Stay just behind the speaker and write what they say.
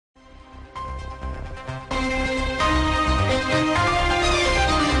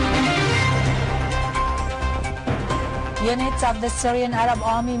Units of the Syrian Arab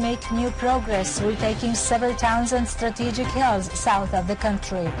Army make new progress, retaking several towns and strategic hills south of the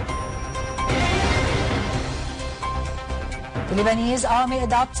country. The Lebanese army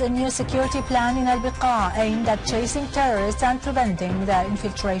adopts a new security plan in al-Baqa aimed at chasing terrorists and preventing their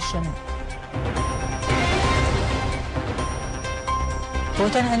infiltration.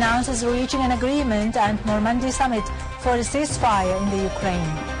 Putin announces reaching an agreement at Normandy summit for a ceasefire in the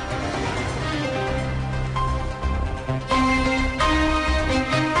Ukraine.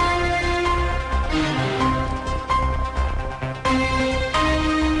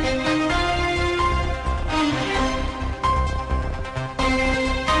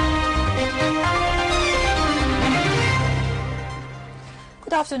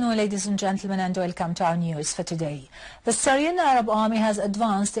 Good afternoon, ladies and gentlemen, and welcome to our news for today. The Syrian Arab Army has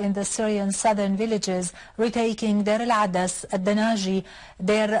advanced in the Syrian southern villages, retaking Deir al-Adas, al-Danaji,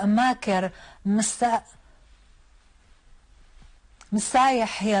 Deir Makir, Msayih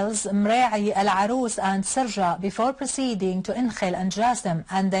Hills, Mra'i, Al-Arus and Sirja before proceeding to Inkhil and Jasem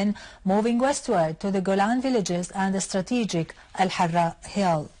and then moving westward to the Golan villages and the strategic Al-Harra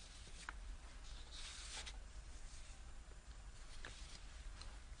Hill.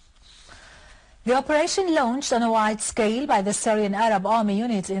 The operation launched on a wide scale by the Syrian Arab Army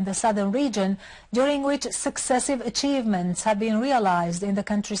units in the southern region, during which successive achievements have been realized in the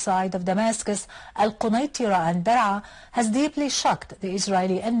countryside of Damascus, Al-Qunaytira and Dar'a, has deeply shocked the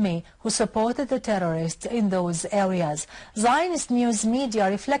Israeli enemy who supported the terrorists in those areas. Zionist news media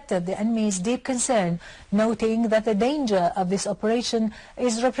reflected the enemy's deep concern, noting that the danger of this operation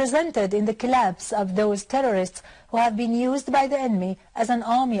is represented in the collapse of those terrorists who have been used by the enemy as an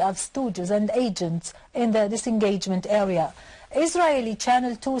army of stooges and agents in the disengagement area. Israeli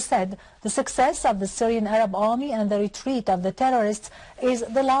Channel 2 said the success of the Syrian Arab Army and the retreat of the terrorists is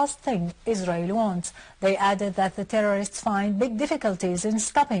the last thing Israel wants. They added that the terrorists find big difficulties in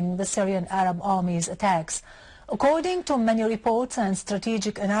stopping the Syrian Arab Army's attacks. According to many reports and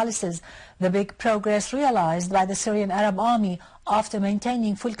strategic analysis, the big progress realized by the Syrian Arab Army after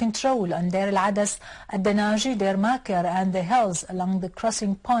maintaining full control on Deir al-Adas, al-Danaji, Deir Makir and the hills along the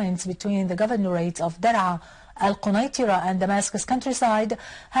crossing points between the governorates of Dar'a, Al-Qunaytira and Damascus countryside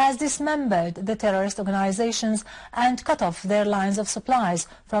has dismembered the terrorist organizations and cut off their lines of supplies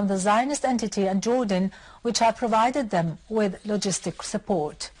from the Zionist entity and Jordan, which have provided them with logistic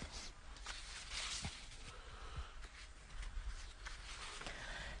support.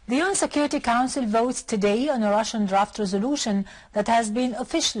 The UN Security Council votes today on a Russian draft resolution that has been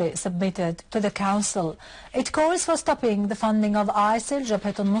officially submitted to the Council. It calls for stopping the funding of ISIL,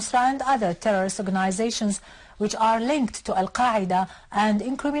 Jabhat al-Nusra and other terrorist organizations which are linked to Al-Qaeda and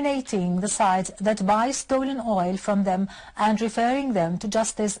incriminating the sites that buy stolen oil from them and referring them to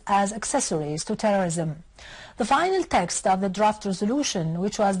justice as accessories to terrorism. The final text of the draft resolution,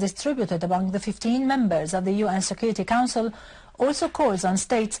 which was distributed among the 15 members of the UN Security Council, also calls on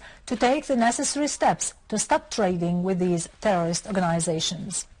states to take the necessary steps to stop trading with these terrorist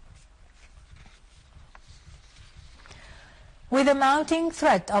organizations. With a mounting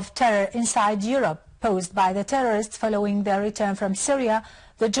threat of terror inside Europe posed by the terrorists following their return from Syria,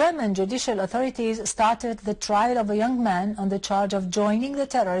 the German judicial authorities started the trial of a young man on the charge of joining the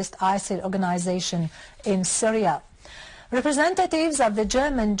terrorist ISIL organization in Syria. Representatives of the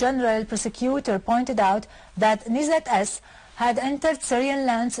German General Prosecutor pointed out that Nizat S. had entered Syrian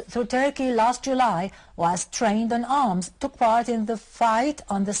lands through Turkey last July, was trained on arms, took part in the fight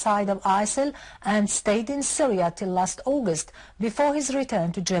on the side of ISIL and stayed in Syria till last August before his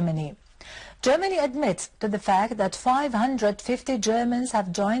return to Germany. Germany admits to the fact that 550 Germans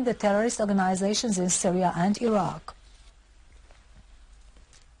have joined the terrorist organizations in Syria and Iraq.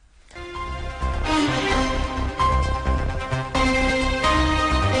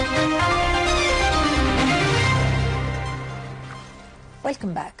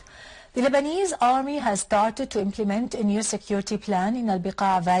 Welcome back. The Lebanese army has started to implement a new security plan in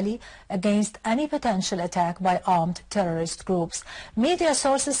al-Baqa Valley against any potential attack by armed terrorist groups. Media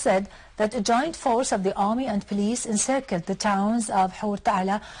sources said that a joint force of the army and police encircled the towns of Hur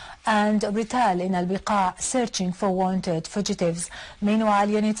Ta'ala and Rital in al-Baqa, searching for wanted fugitives. Meanwhile,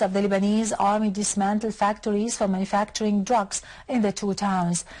 units of the Lebanese army dismantled factories for manufacturing drugs in the two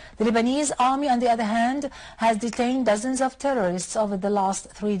towns. The Lebanese army, on the other hand, has detained dozens of terrorists over the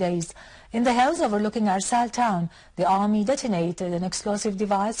last 3 days. In the hills overlooking Arsal town, the army detonated an explosive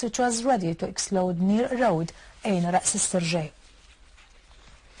device which was ready to explode near a road in Ras al-Sirjeh.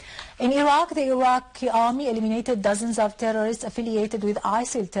 In Iraq, the Iraqi army eliminated dozens of terrorists affiliated with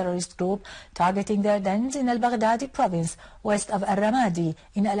ISIL terrorist group, targeting their dens in al-Baghdadi province, west of al-Ramadi,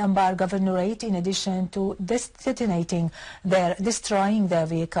 in al-Anbar governorate, in addition to destroying their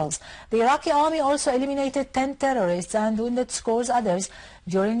vehicles. The Iraqi army also eliminated 10 terrorists and wounded scores others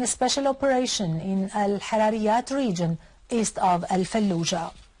during a special operation in al-Harariyat region, east of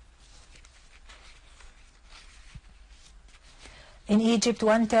al-Fallujah. In Egypt,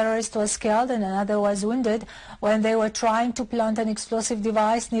 one terrorist was killed and another was wounded when they were trying to plant an explosive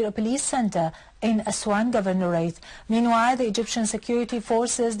device near a police center in Aswan governorate. Meanwhile, the Egyptian security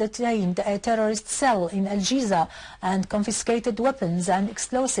forces detained a terrorist cell in Al-Jizah and confiscated weapons and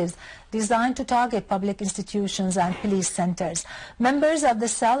explosives designed to target public institutions and police centers. Members of the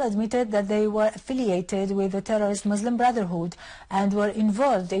cell admitted that they were affiliated with the terrorist Muslim Brotherhood and were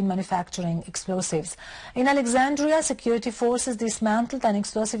involved in manufacturing explosives. In Alexandria, security forces dismantled an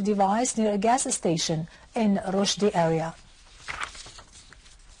explosive device near a gas station in Rushdie area.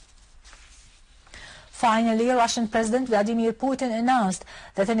 Finally, Russian President Vladimir Putin announced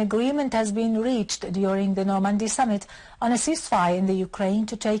that an agreement has been reached during the Normandy summit on a ceasefire in the Ukraine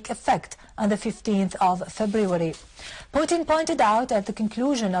to take effect on the 15th of February. Putin pointed out at the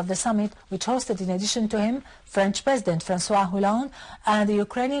conclusion of the summit, which hosted in addition to him French President François Hollande and the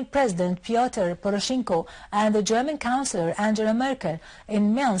Ukrainian President Pyotr Poroshenko and the German Chancellor Angela Merkel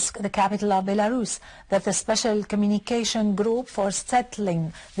in Minsk, the capital of Belarus, that the Special Communication Group for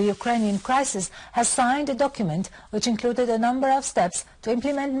Settling the Ukrainian Crisis has signed a document which included a number of steps to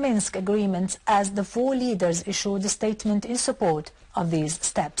implement Minsk agreements, as the four leaders issued a statement in support of these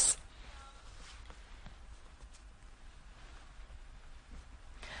steps.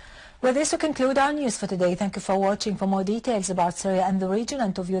 With this, we conclude our news for today. Thank you for watching. For more details about Syria and the region,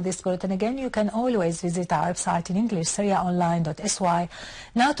 and to view this bulletin again, you can always visit our website in English, syriaonline.sy.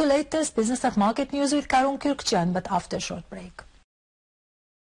 Now to latest business and market news with Karun Kürkcan, but after a short break.